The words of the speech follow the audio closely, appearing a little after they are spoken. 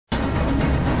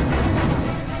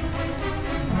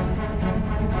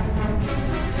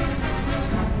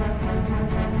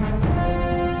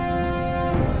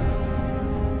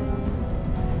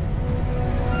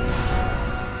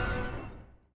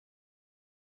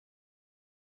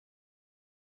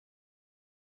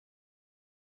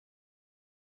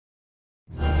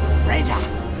Ranger!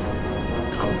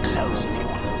 Come close if you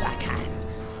want the Black Hand.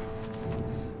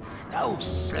 Those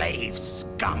slave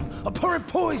scum are pouring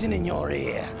poison in your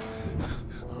ear.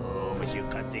 Oh, but you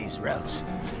cut these ropes.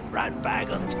 Ratbag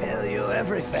will tell you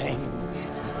everything.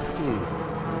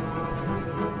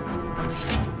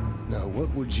 Now,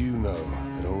 what would you know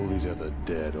that all these other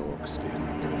dead orcs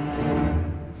didn't?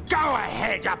 Go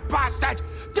ahead, you bastard!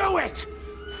 Do it!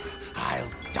 I'll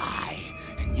die,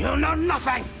 and you'll know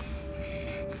nothing!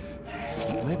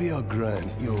 Maybe I'll grant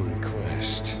your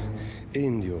request.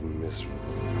 End your miserable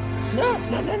life. No.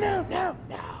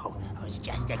 I was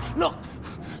just look,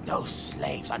 those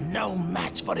slaves are no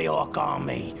match for the orc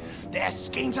army. Their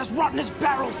schemes as rotten as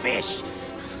barrel fish.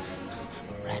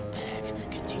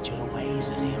 Ratbag can teach you the ways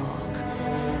of the orc.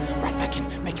 Ratbag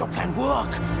can make your plan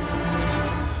work.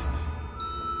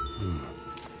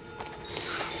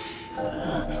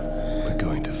 We're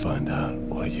going to find out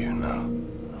what you know.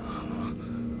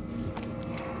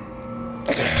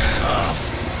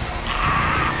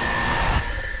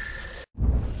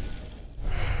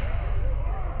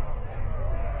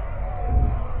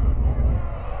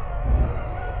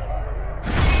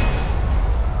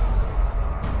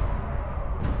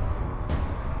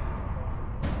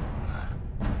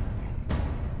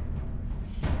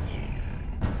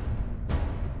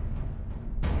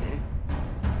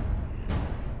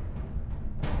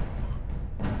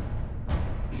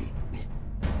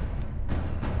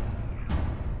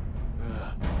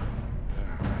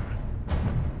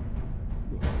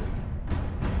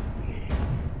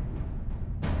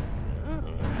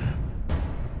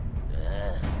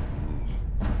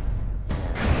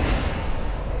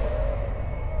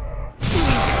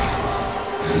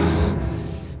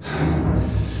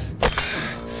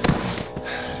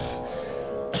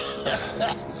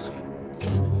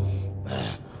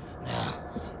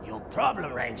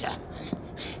 Problem, Ranger,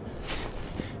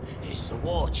 is the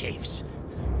war chiefs.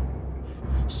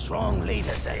 Strong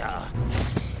leaders they are.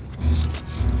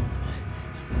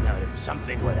 Now, if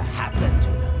something were to happen to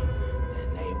them,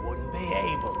 then they wouldn't be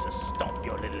able to stop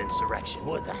your little insurrection,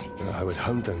 would they? I would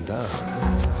hunt them down.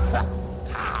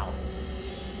 How?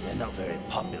 They're not very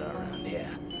popular around here,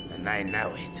 and they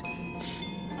know it.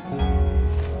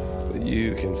 But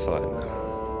you can find them.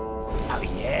 Oh,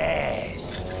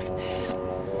 yes.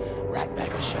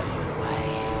 Ratbag will show you the way.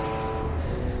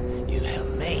 You help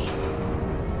me,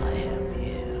 I help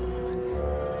you.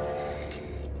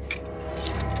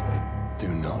 Do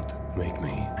not make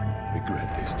me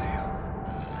regret this deal.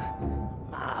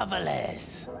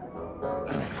 Marvelous.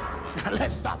 Now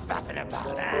let's stop faffing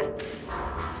about, huh?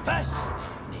 First, I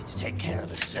need to take care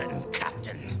of a certain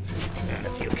captain and a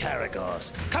few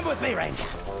caragors. Come with me, Ranger.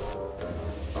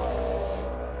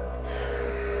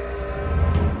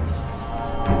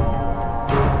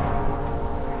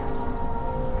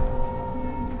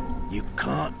 You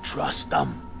can't trust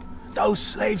them. Those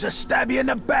slaves will stab you in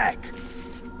the back.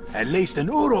 At least an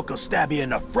Uruk will stab you in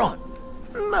the front.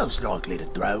 Most likely the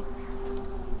throat.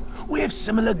 We have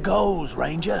similar goals,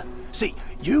 Ranger. See,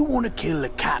 you want to kill the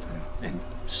captain, and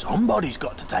somebody's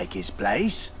got to take his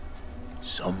place.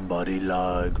 Somebody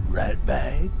like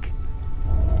Ratbag.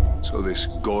 So this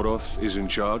Goroth is in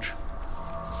charge?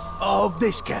 Of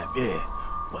this camp, yeah.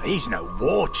 But he's no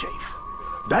war chief.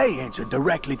 They answer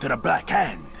directly to the Black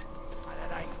Hand.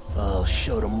 I'll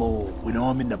show them all when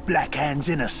I'm in the Black Hand's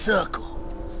inner circle.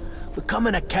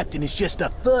 Becoming a captain is just the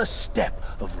first step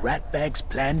of Ratbag's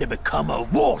plan to become a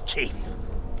war chief.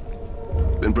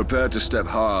 Then prepare to step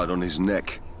hard on his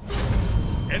neck.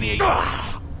 Any of you...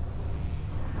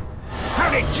 How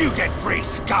did you get free,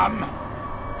 scum?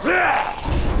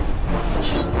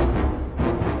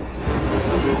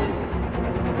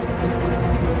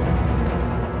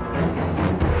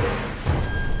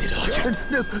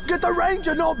 No, get the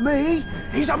Ranger, not me!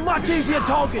 He's a much easier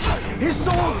target! His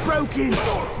sword's broken!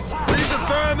 Leave the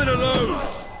vermin alone!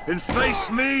 And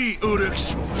face me,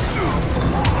 Uruks!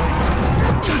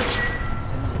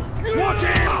 Watch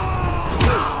him!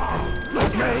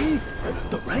 Not me!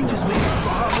 The Ranger's meat is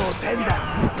far more tender!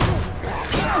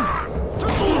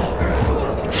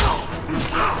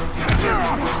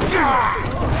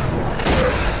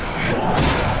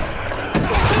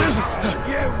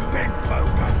 You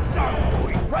menfolk are so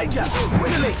weak! Ranger,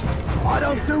 really! I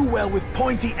don't do well with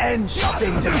pointy ends shoved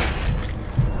into me.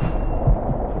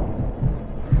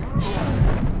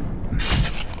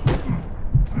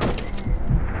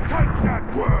 Take that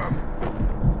worm!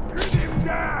 Get him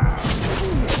down!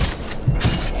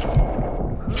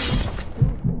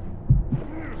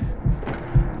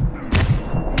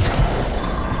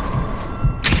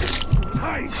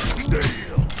 Hey,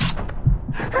 Steel!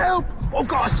 Help! I've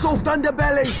got a soft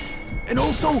underbelly! and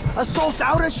also a soft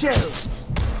outer shell.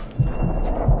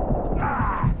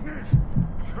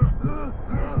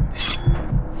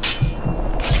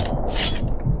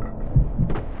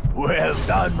 Well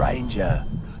done, Ranger.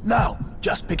 Now,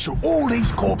 just picture all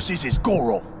these corpses as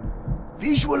Gorov.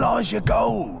 Visualize your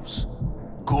goals.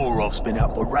 Gorov's been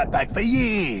out for Ratbag for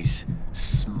years.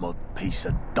 Smug piece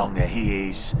of dung he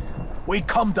is. We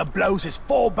come to blows as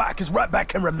far back as Ratbag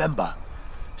can remember.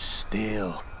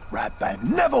 Still, Ratbag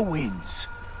never wins.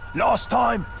 Last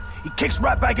time, he kicks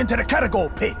Ratbag into the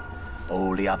Caragor pit.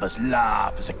 All the others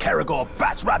laugh as the Caragor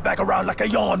bats Ratbag around like a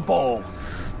yarn ball.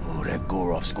 Oh, that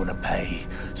Gorov's gonna pay.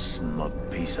 Smug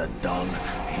piece of dung.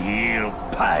 He'll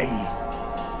pay.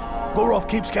 Gorov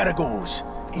keeps Caragors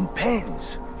in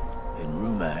pens. And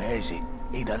rumor has it,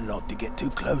 he doesn't like to get too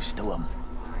close to them.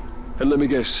 And let me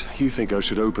guess, you think I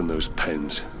should open those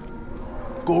pens?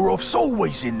 Gorov's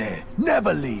always in there.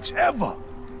 Never leaves, ever.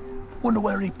 Wonder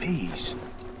where he pees.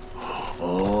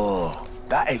 Oh,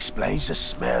 that explains the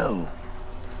smell.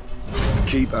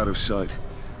 Keep out of sight.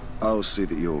 I'll see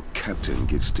that your captain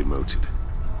gets demoted.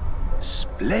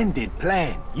 Splendid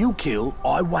plan. You kill,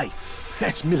 I wait.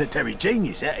 That's military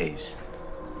genius, that is.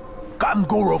 Captain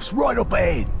Gorov's right up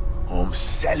ahead. I'm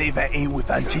salivating with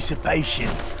anticipation.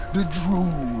 The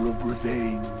drool of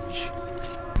revenge.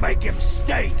 Make him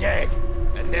stay dead,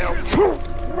 and they'll...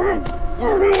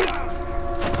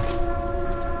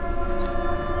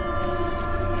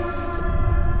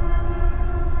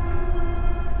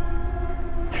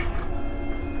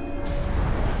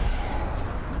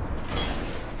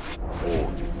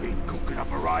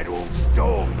 old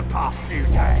storm the past few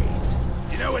days.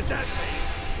 You know what that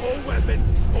means? All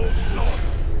weapons, all slaughter.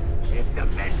 If the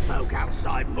menfolk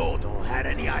outside Mordor had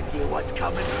any idea what's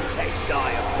coming, they'd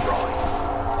die of fright.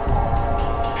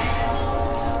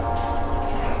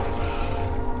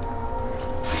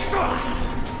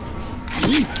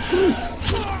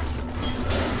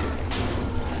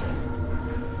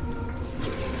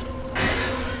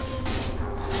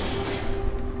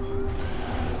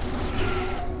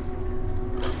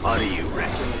 What do you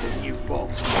reckon of the new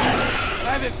boss?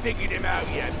 I haven't figured him out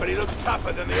yet, but he looks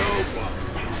tougher than the old one.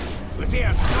 Was he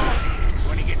a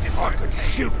when he gets his I could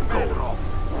shoot Gorov.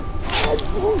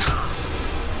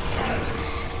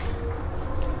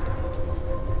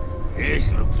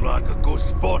 This looks like a good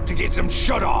spot to get some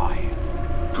shut-eye.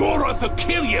 Gorov will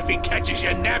kill you if he catches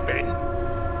you napping.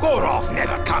 Gorov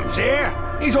never comes here.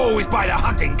 He's always by the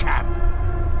hunting camp.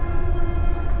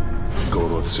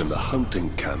 Gorov's in the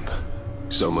hunting camp.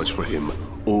 So much for him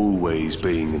always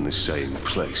being in the same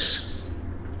place.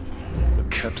 A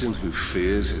captain who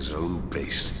fears his own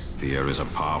beast. Fear is a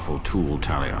powerful tool,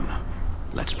 Talion.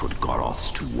 Let's put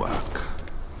Goroths to work.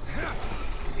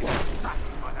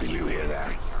 Did you hear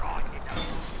that?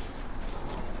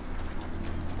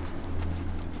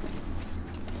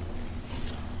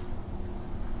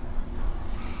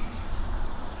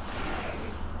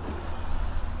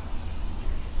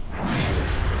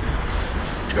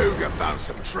 Cougar found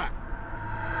some trap.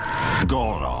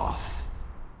 Goroth.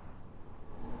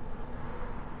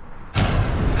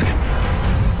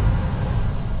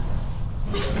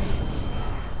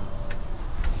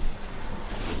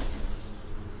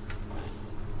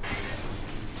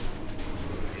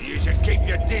 You should keep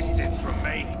your distance from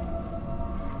me.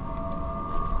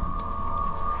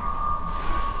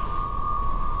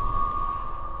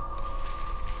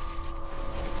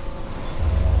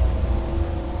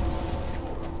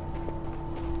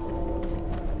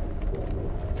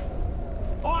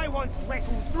 I once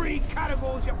wrestled 3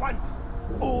 Caragors at once,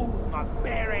 all with my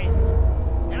bare hands.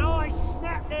 And I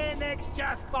snapped their necks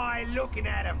just by looking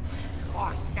at them.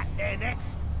 I snapped their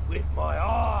necks with my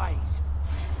eyes.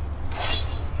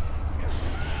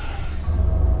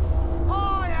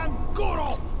 I am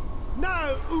Gorov!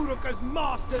 No Uruka's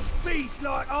master's beast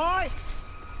like I!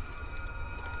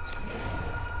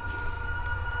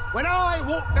 When I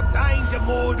walk the plains of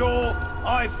Mordor,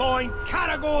 I find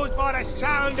Caragors by the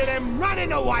sound of them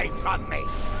running away from me.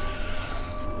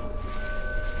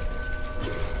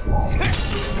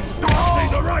 See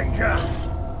the ranger!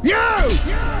 You!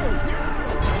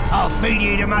 I'll feed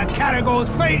you to my Caragor's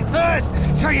feet first,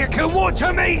 so you can watch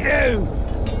them eat you!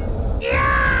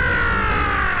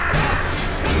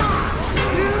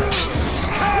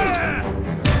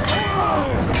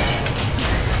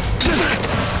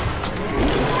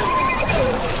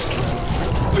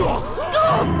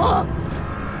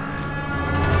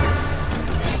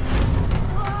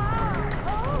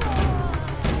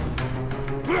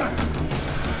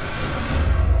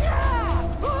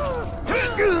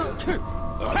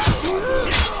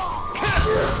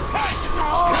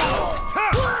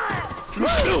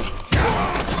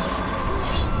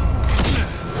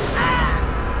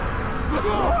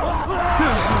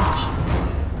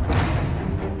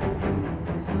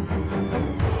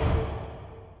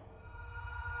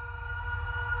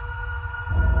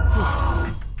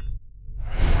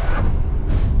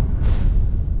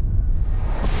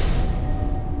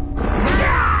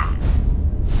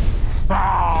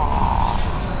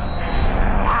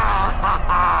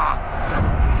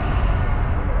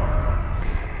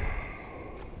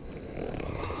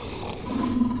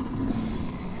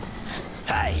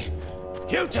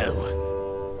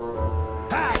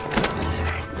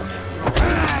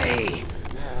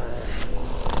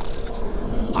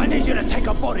 I need you to take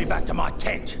a body back to my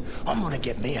tent. I'm gonna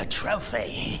get me a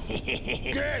trophy.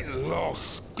 Get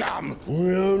lost, scum!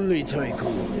 We only take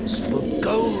orders for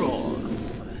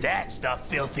Goroth. That's the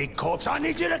filthy corpse I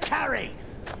need you to carry.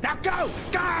 Now go!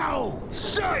 Go!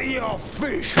 Set your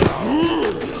fish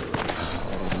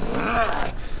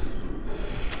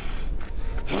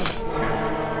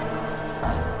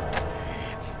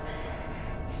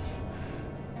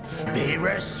Be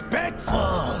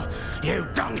respectful, you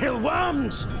dunghill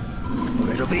worms!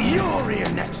 Or it'll be your ear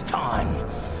next time.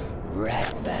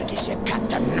 Ratbag is your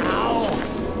captain now.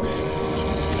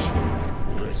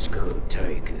 Let's go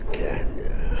take a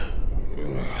gander.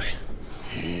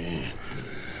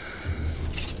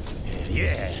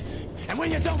 Yeah, and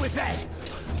when you're done with that,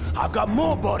 I've got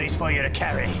more bodies for you to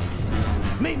carry.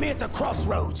 Meet me at the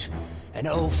crossroads. An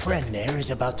old friend there is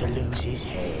about to lose his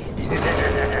head.